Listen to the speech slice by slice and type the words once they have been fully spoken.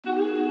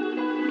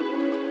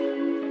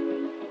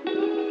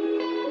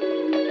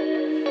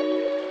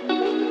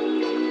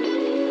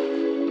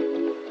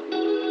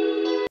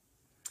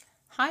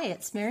Hi,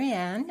 it's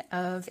Marianne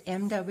of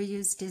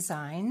MW's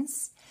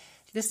Designs.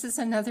 This is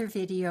another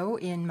video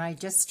in my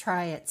Just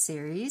Try It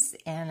series,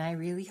 and I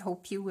really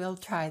hope you will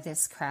try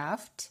this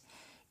craft.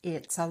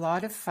 It's a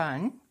lot of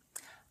fun.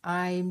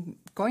 I'm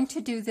going to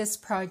do this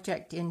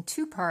project in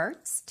two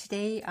parts.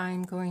 Today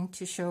I'm going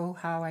to show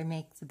how I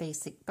make the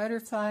basic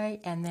butterfly,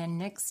 and then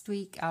next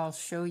week I'll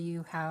show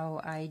you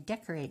how I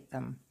decorate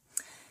them.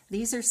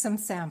 These are some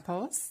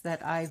samples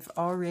that I've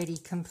already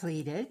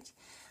completed.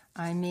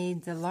 I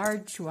made the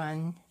large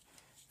one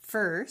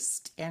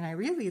first, and I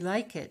really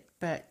like it,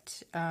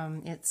 but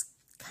it's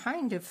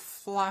kind of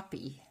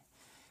floppy.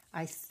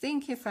 I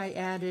think if I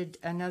added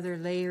another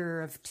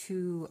layer of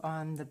two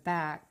on the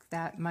back,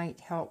 that might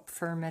help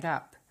firm it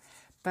up.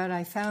 But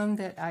I found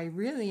that I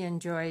really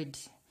enjoyed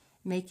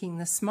making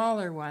the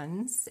smaller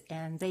ones,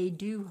 and they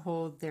do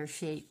hold their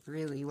shape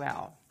really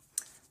well.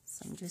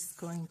 So I'm just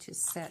going to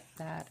set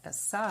that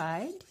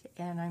aside,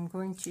 and I'm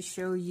going to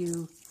show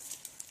you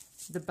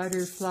the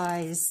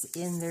butterflies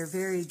in their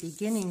very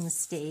beginning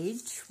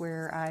stage,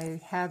 where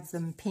I have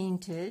them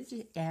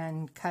painted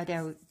and cut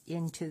out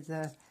into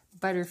the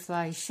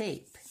butterfly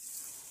shape.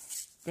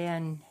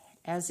 Then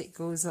as it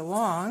goes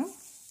along,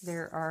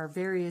 there are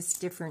various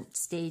different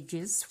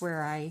stages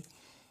where I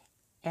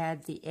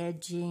add the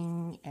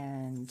edging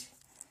and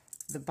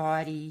the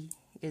body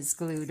is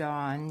glued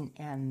on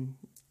and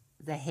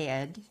the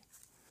head.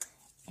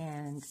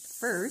 And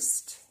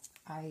first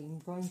I'm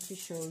going to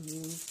show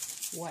you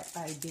what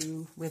I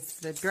do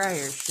with the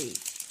dryer sheet.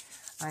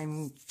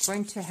 I'm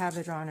going to have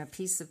it on a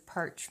piece of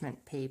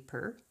parchment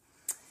paper,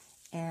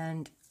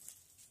 and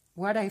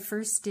what I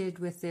first did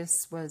with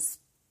this was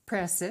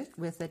press it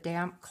with a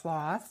damp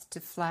cloth to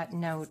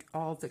flatten out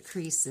all the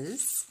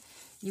creases.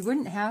 You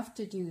wouldn't have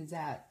to do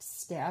that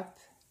step,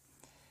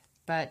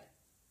 but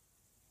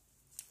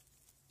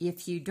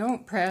if you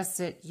don't press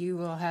it, you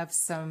will have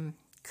some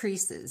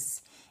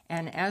creases.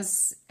 And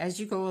as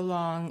you go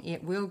along,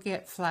 it will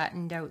get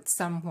flattened out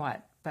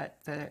somewhat, but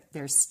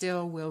there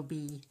still will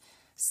be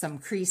some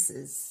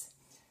creases.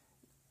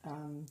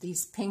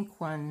 These pink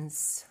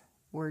ones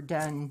were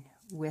done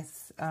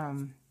with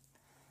the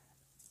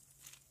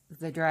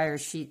dryer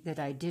sheet that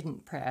I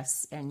didn't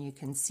press, and you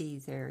can see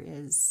there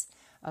is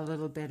a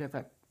little bit of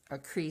a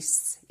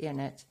crease in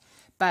it.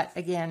 But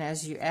again,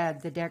 as you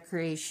add the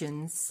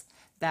decorations,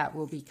 that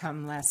will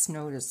become less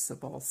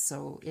noticeable.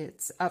 So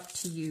it's up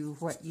to you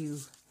what you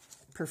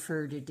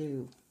prefer to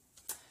do.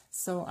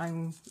 So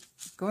I'm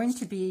going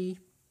to be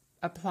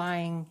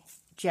applying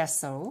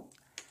gesso,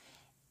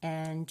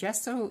 and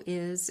gesso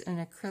is an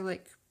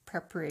acrylic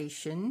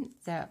preparation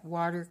that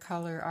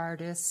watercolor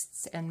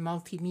artists and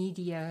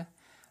multimedia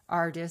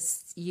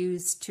artists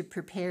use to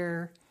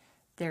prepare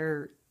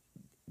their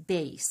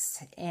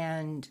base.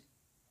 And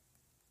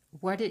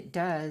what it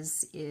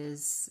does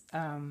is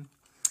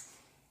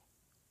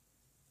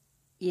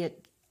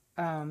it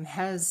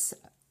has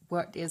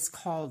what is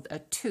called a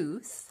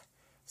tooth,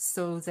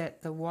 so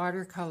that the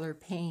watercolor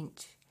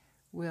paint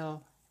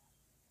will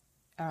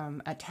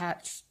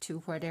attach to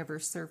whatever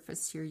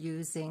surface you're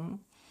using,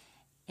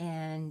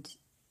 and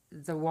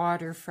the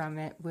water from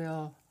it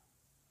will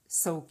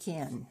soak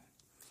in.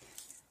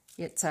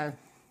 It's a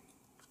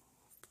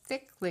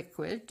thick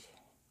liquid,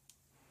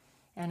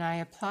 and I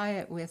apply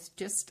it with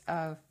just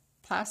a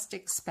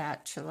plastic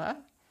spatula.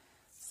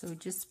 So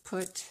just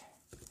put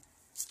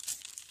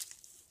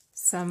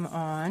some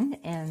on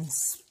and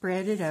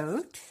spread it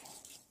out.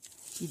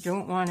 You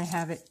don't want to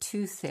have it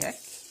too thick,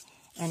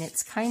 and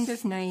it's kind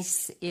of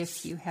nice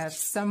if you have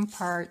some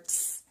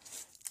parts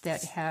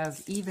that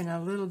have even a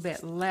little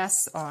bit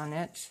less on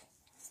it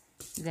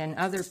than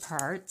other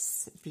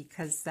parts,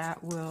 because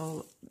that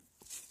will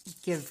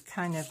give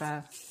kind of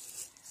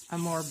a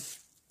more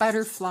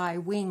butterfly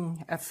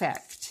wing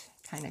effect,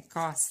 kind of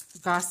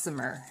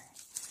gossamer.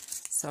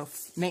 So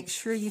make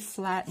sure you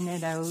flatten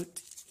it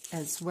out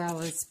as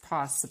well as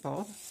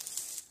possible.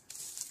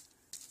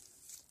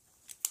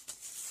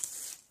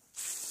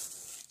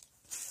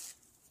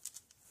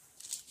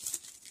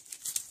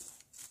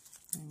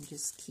 And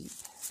just keep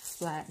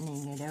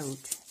flattening it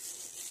out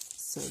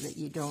so that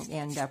you don't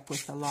end up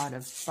with a lot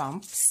of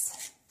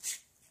bumps.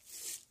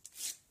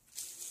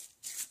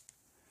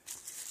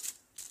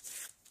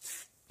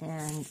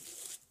 And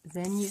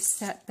then you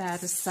set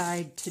that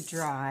aside to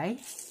dry.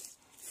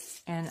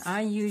 And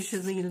I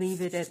usually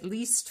leave it at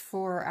least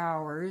 4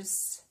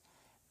 hours,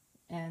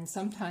 and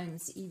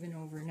sometimes even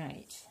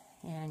overnight.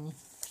 And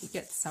if you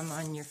get some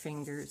on your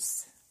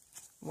fingers,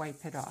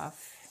 wipe it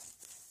off.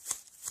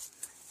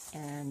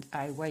 And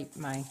I wipe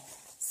my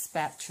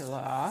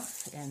spatula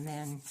off, and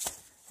then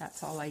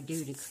that's all I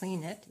do to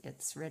clean it.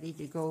 It's ready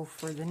to go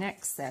for the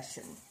next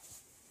session.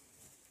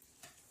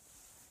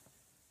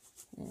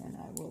 And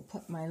I will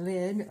put my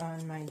lid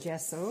on my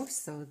gesso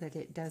so that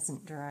it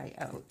doesn't dry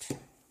out.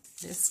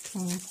 This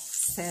can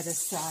set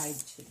aside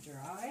to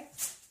dry.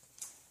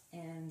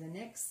 And the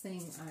next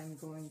thing I'm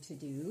going to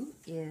do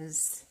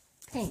is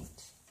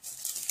paint.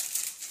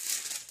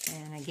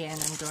 And again,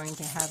 I'm going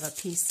to have a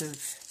piece of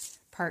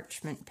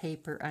parchment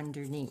paper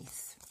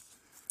underneath.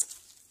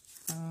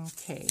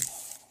 Okay,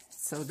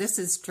 so this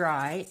is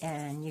dry,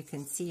 and you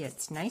can see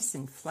it's nice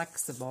and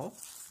flexible.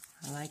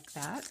 I like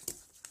that.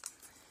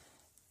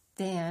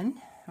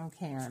 Then,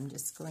 okay, I'm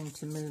just going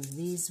to move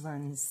these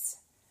ones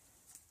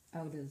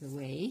out of the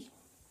way.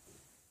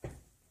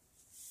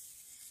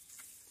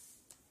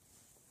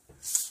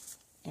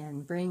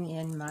 And bring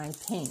in my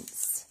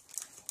paints.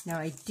 Now,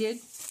 I did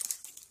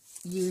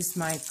use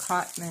my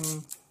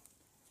Cotman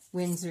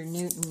Winsor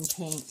Newton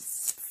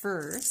paints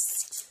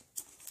first,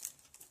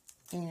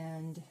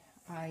 and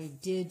I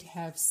did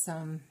have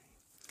some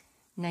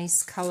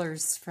nice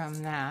colors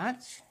from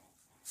that.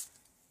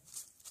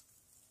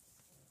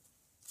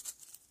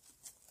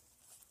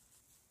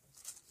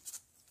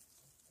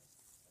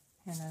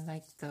 And I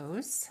like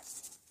those.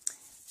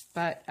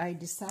 But I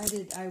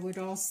decided I would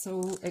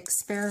also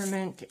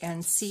experiment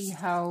and see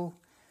how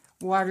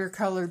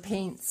watercolor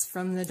paints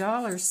from the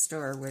dollar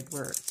store would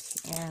work.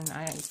 And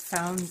I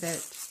found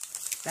that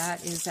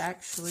that is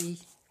actually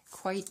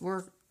quite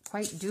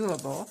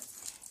doable.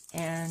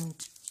 And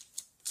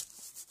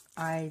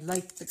I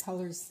like the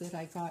colors that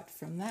I got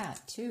from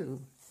that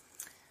too.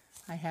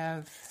 I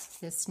have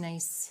this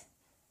nice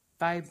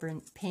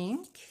vibrant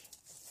pink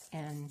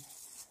and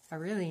a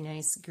really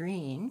nice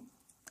green,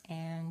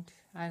 and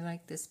I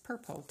like this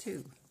purple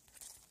too.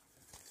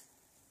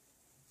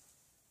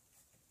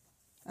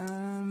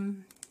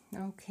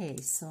 Okay,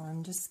 so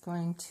I'm just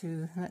going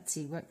to, let's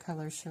see, what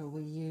color shall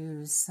we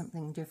use?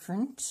 Something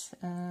different.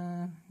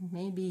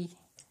 Maybe,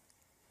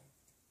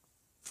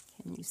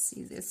 can you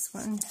see this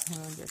one?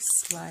 We'll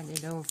just slide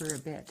it over a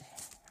bit.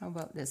 How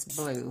about this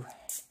blue?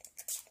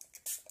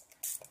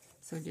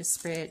 So just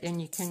spray it,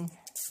 and you can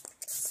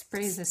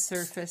spray the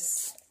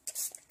surface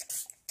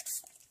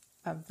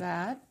of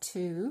that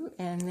too.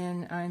 And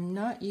then I'm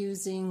not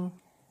using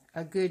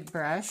a good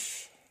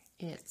brush.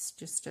 It's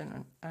just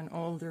an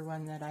older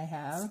one that I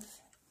have.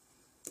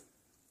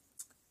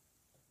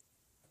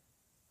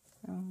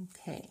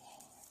 Okay.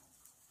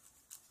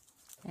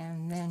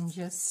 And then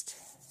just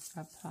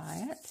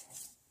apply it.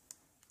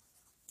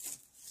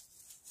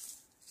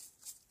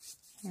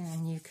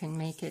 And you can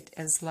make it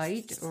as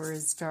light or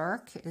as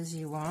dark as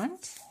you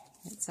want.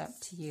 It's up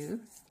to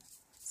you.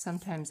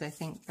 Sometimes I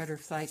think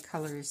butterfly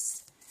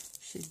colors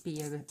should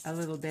be a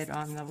little bit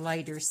on the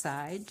lighter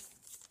side,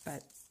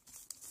 but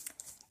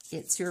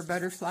it's your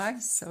butterfly,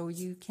 so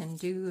you can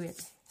do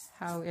it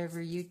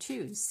however you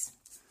choose.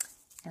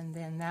 And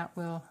then that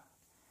will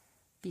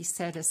be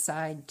set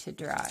aside to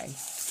dry.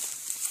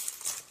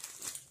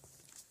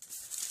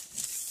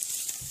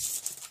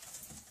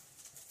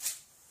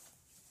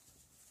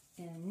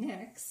 And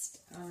next,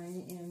 I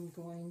am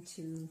going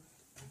to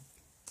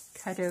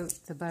cut out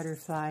the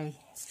butterfly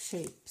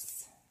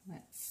shapes.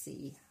 Let's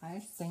see, I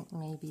think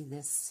maybe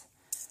this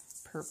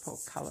purple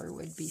color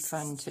would be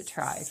fun to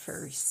try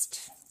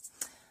first.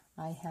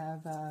 I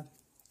have a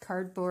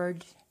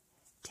cardboard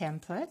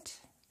template,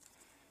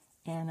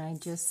 and I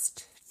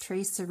just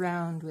trace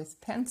around with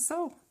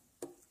pencil.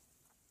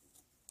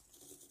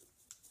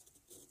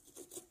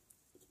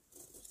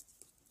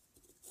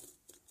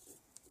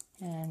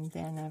 And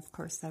then, of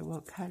course, I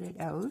will cut it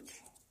out.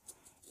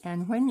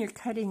 And when you're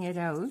cutting it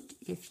out,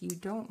 if you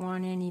don't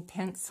want any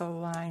pencil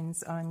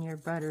lines on your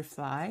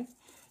butterfly,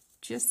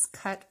 just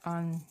cut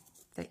on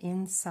the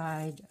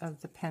inside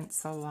of the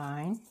pencil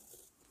line,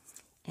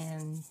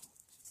 and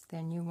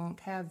then you won't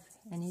have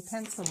any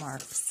pencil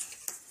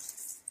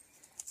marks.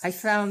 I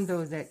found,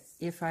 though, that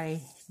if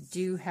I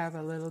do have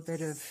a little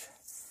bit of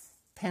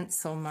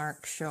pencil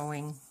mark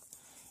showing,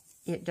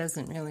 it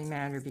doesn't really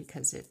matter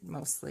because it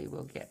mostly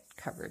will get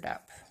covered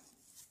up.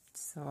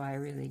 So I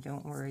really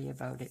don't worry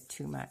about it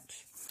too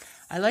much.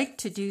 I like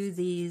to do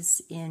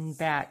these in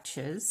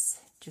batches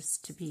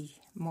just to be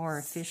more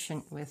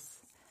efficient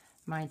with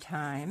my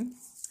time.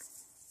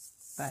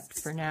 But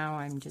for now,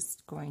 I'm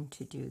just going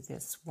to do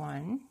this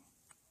one.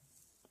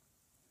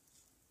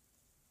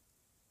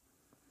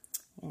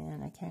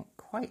 And I can't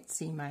quite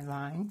see my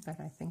line, but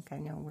I think I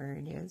know where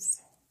it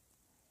is.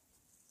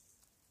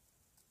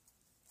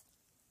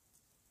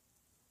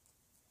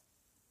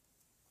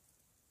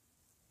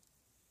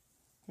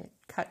 It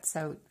cuts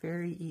out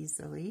very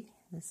easily.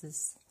 This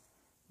is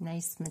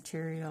nice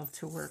material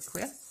to work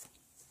with.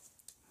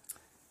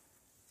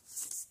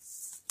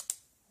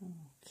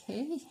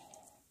 Okay.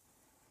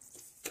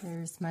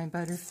 There's my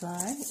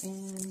butterfly,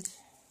 and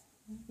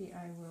maybe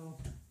I will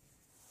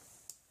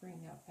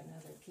bring up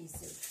another piece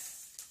of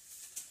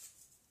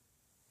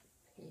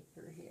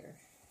paper here.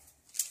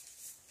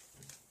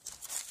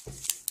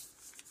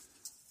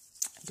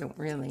 I don't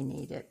really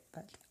need it,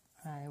 but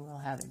I will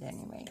have it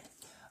anyway.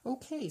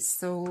 Okay,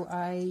 so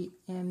I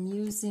am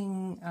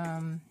using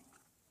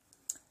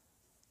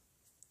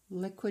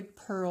liquid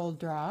pearl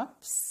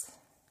drops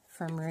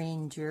from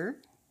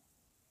Ranger,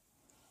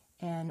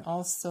 and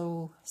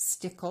also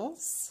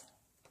stickles,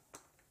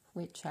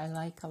 which I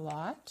like a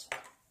lot.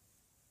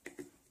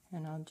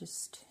 And I'll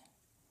just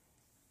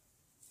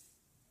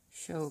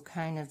show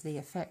kind of the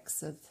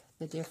effects of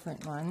the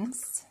different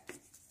ones.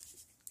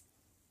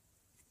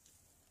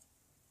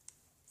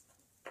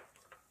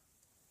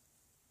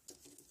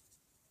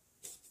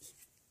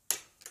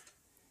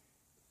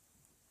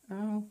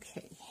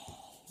 Okay,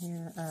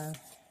 here are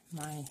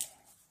my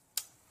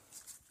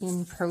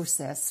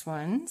in-process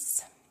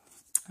ones.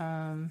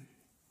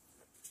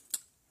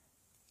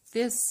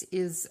 This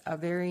is a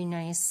very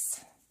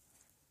nice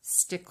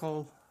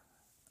stickle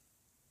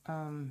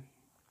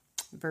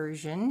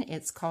version.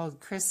 It's called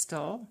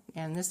Crystal,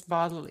 and this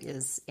bottle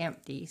is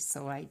empty,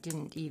 so I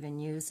didn't even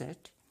use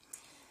it.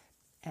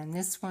 And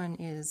this one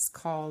is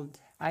called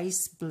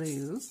Ice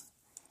Blue,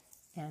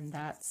 and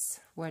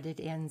that's what it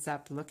ends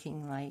up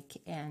looking like.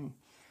 And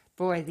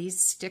boy,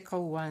 these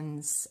stickle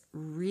ones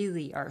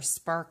really are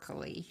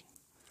sparkly.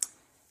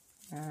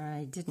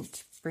 I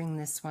didn't bring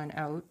this one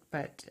out,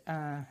 but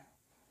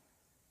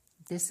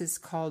this is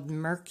called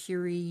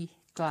Mercury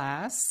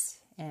Glass,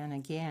 and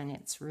again,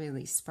 it's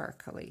really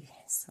sparkly,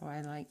 so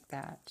I like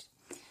that.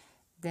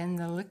 Then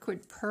the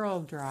Liquid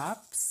Pearl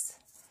Drops.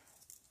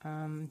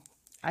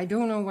 I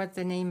don't know what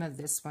the name of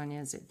this one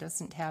is. It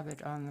doesn't have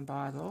it on the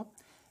bottle,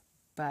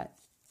 but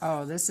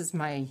oh, this is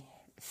my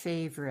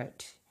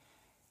favorite.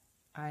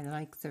 I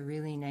like the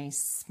really nice,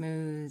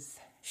 smooth,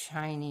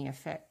 shiny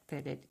effect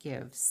that it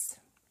gives.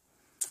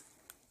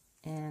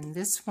 And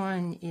this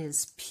one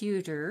is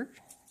Pewter.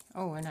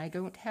 Oh, and I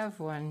don't have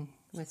one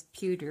with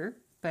pewter,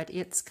 but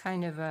it's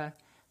kind of a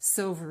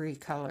silvery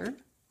color.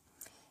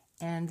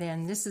 And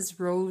then this is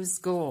Rose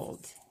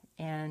Gold.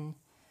 And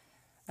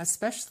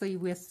especially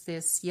with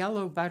this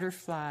yellow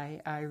butterfly,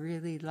 I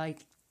really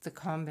like the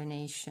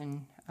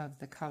combination of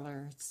the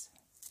colors.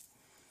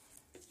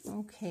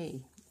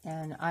 Okay,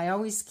 and I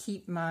always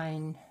keep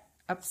mine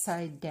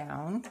upside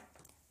down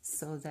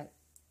so that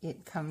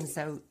it comes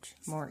out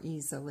more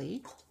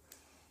easily.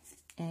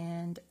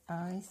 And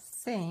I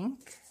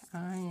think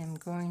I am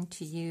going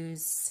to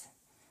use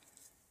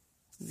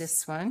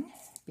this one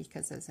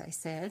because, as I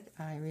said,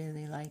 I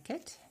really like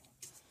it.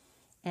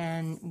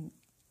 And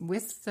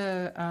with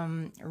the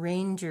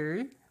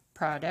Ranger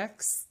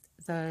products,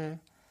 the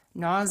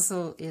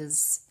nozzle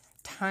is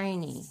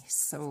tiny,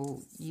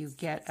 so you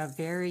get a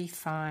very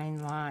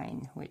fine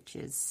line, which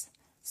is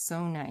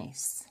so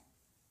nice.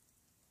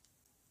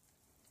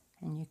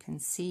 And you can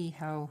see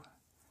how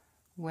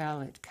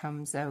well it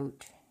comes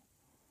out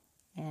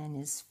and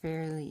is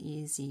fairly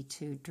easy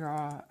to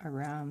draw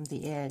around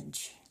the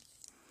edge.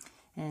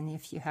 And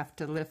if you have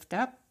to lift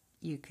up,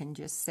 you can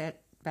just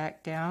set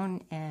back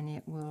down and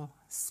it will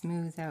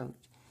smooth out.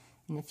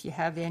 And if you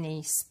have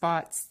any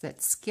spots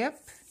that skip,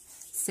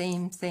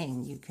 same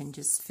thing. You can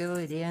just fill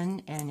it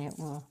in and it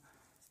will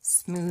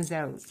smooth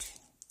out.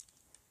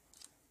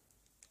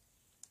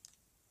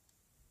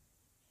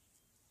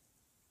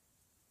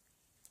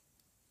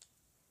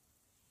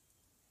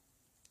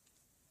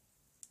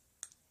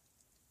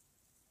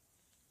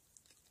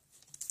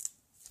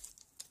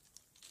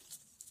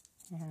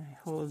 And I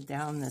hold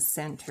down the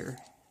center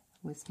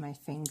with my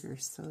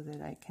fingers so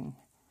that I can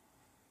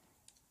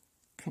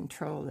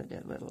control it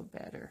a little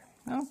better.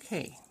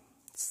 Okay,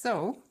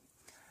 so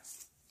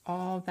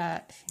all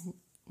that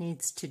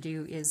needs to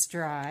do is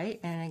dry,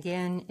 and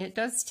again, it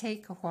does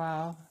take a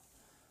while,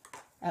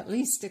 at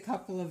least a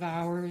couple of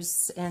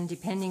hours, and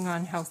depending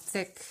on how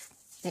thick,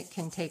 it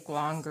can take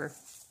longer.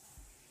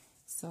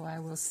 So I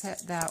will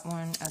set that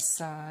one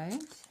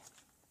aside.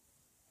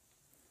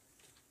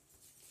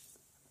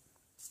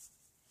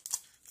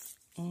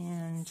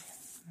 And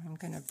I'm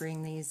going to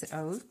bring these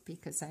out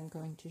because I'm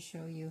going to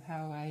show you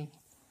how I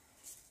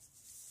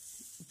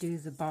do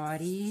the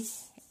body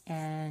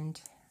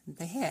and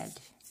the head.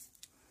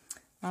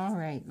 All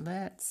right,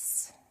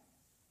 let's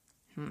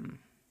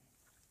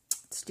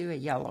do a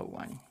yellow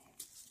one.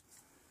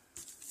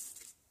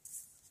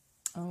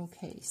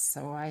 Okay,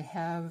 so I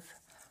have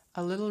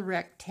a little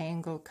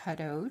rectangle cut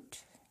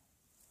out,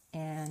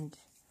 and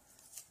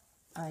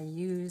I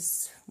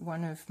use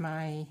one of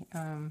my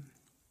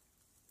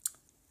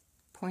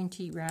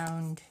pointy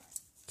round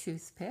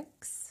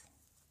toothpicks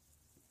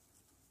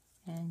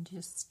and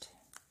just,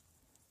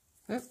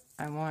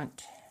 I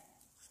want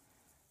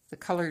the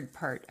colored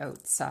part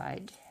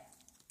outside,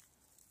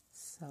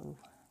 so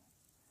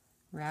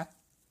wrap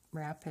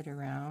it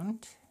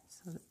around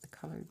so that the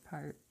colored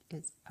part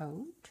is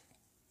out.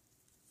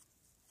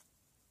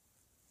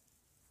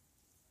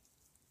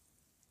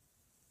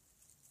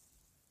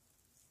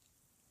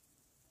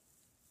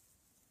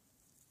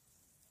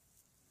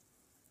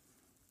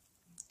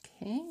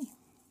 Okay,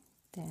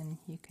 then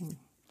you can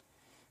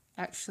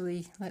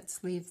actually,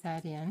 let's leave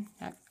that in.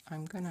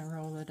 I'm going to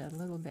roll it a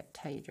little bit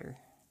tighter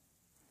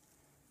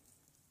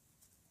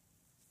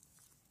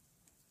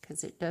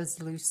because it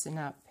does loosen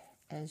up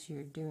as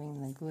you're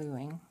doing the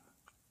gluing.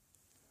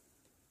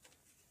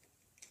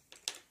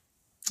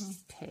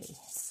 Okay,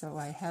 so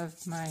I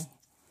have my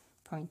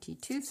pointy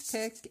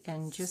toothpick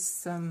and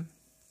just some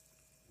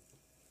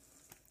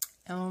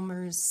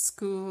Elmer's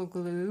school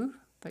glue,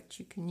 but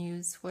you can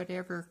use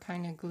whatever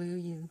kind of glue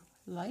you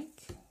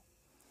like.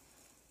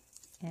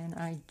 And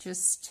I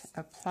just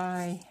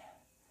apply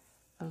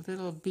a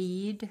little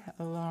bead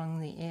along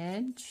the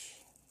edge.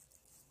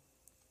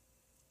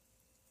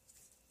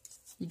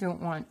 You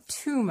don't want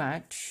too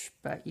much,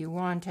 but you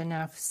want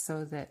enough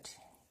so that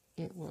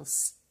it will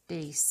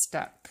stay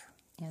stuck.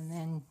 And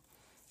then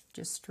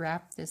just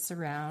wrap this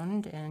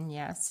around, and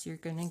yes, you're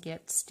going to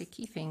get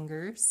sticky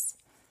fingers,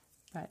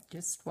 but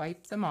just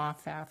wipe them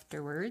off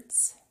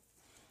afterwards.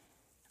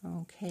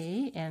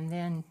 Okay, and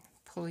then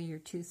pull your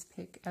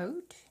toothpick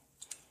out,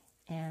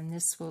 and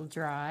this will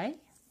dry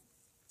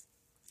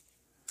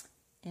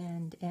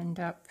and end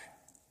up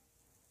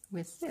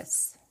with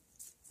this.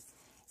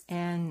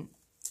 And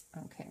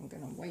okay, I'm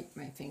going to wipe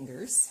my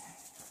fingers.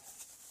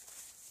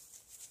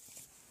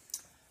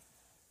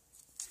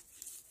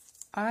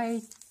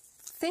 I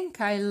think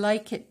I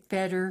like it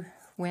better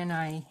when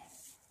I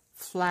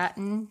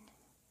flatten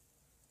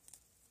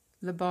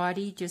the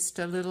body just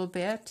a little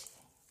bit,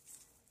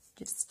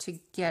 just to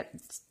get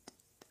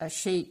a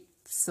shape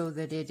so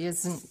that it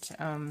isn't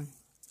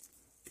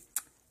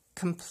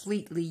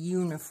completely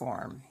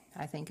uniform.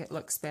 I think it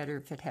looks better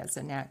if it has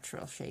a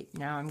natural shape.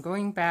 Now I'm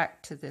going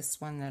back to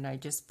this one that I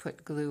just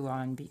put glue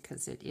on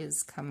because it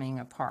is coming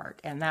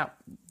apart, and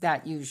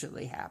that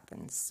usually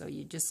happens. So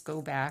you just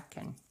go back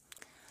and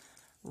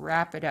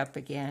wrap it up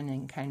again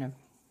and kind of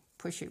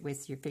push it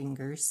with your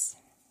fingers.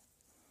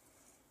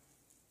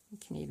 You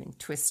can even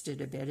twist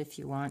it a bit if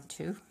you want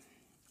to.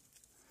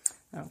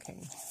 Okay,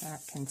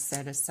 that can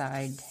set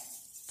aside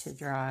to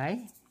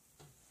dry.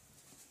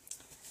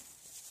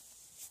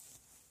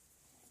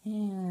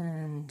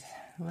 And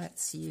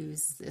let's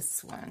use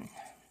this one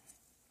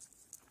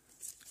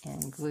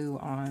and glue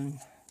on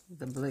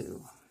the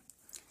blue.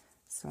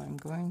 So I'm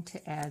going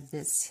to add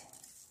this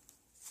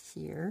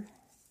here.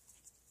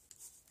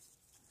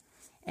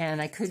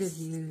 And I could have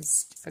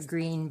used a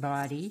green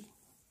body,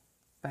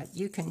 but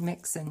you can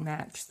mix and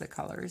match the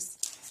colors.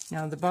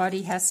 Now the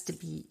body has to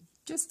be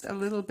just a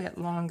little bit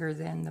longer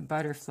than the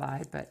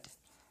butterfly, but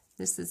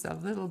this is a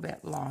little bit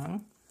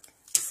long.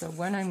 So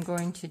what I'm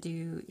going to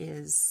do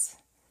is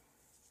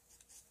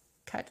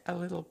cut a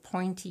little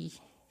pointy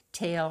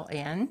tail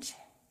end.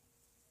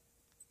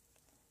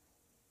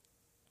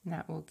 And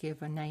that will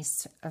give a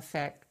nice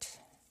effect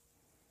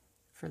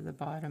for the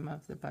bottom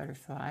of the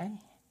butterfly.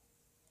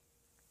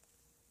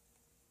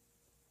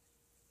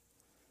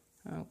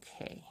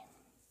 Okay,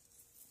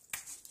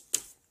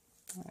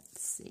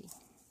 let's see,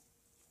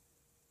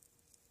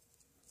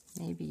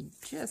 maybe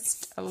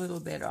just a little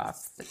bit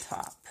off the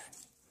top.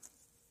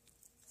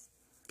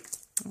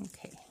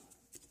 Okay,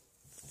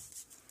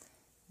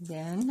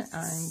 then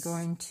I'm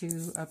going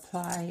to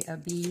apply a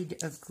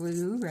bead of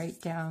glue right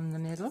down the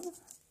middle.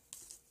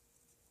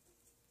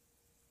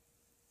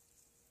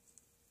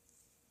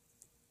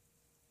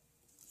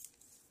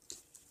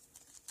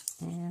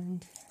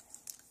 And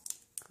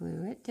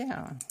glue it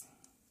down.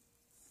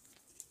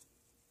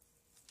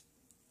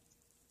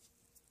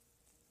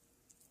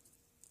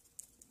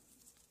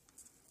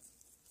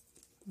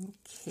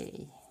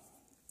 Okay.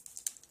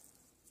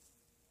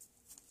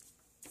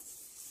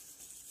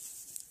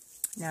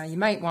 Now you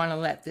might want to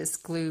let this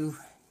glue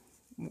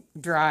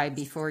dry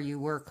before you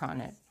work on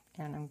it.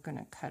 And I'm going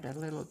to cut a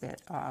little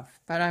bit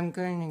off, but I'm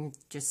going to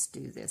just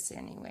do this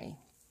anyway.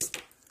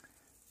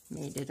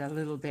 Made it a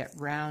little bit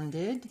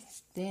rounded.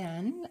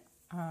 Then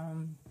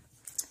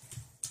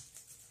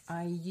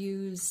I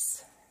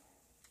use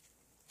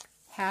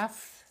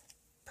half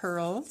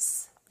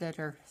pearls that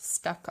are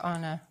stuck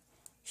on a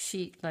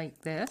sheet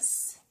like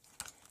this,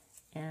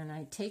 and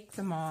I take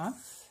them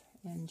off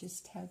and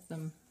just have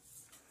them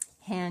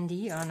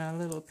handy on a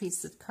little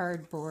piece of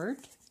cardboard.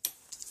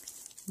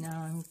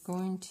 Now I'm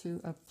going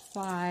to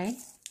apply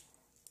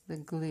the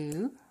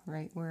glue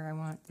right where I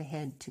want the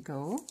head to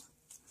go,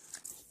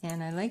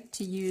 and I like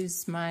to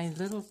use my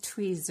little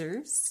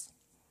tweezers.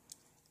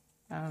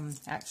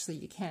 Actually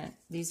you can't,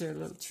 these are a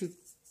little too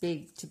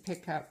big to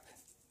pick up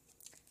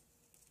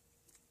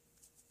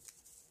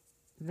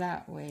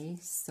that way,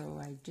 so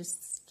I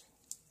just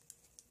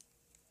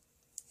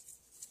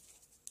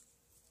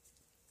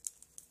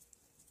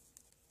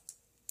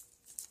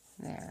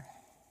there,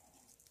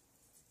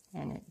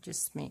 and it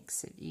just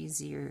makes it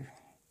easier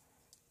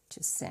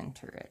to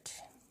center it.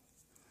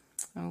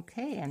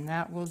 Okay, and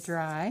that will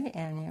dry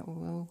and it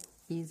will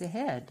be the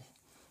head.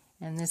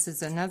 And this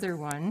is another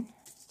one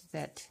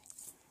that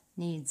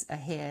needs a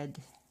head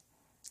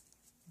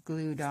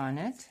glued on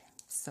it,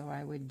 so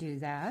I would do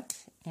that.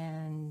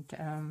 And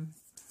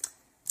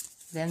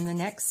then the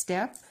next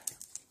step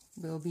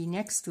will be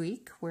next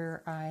week,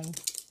 where I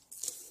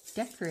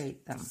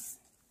decorate them.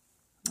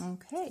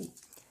 Okay,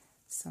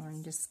 so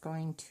I'm just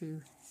going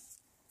to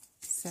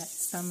set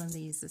some of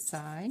these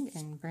aside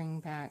and bring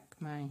back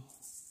my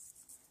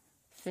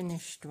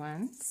finished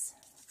ones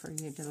for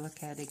you to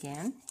look at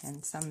again,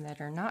 and some that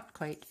are not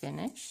quite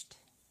finished.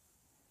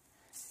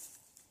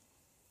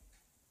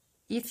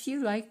 If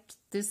you liked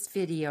this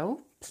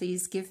video,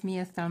 please give me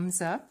a thumbs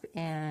up,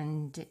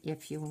 and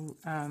if you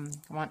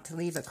want to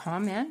leave a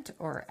comment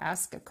or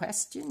ask a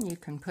question, you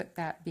can put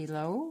that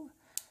below.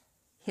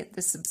 Hit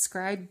the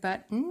subscribe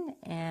button,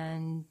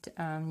 and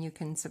you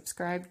can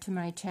subscribe to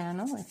my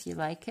channel if you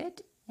like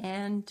it,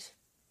 and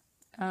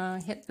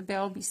hit the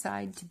bell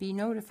beside to be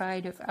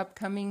notified of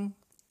upcoming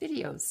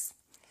videos.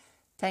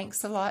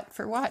 Thanks a lot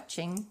for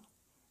watching.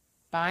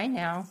 Bye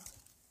now.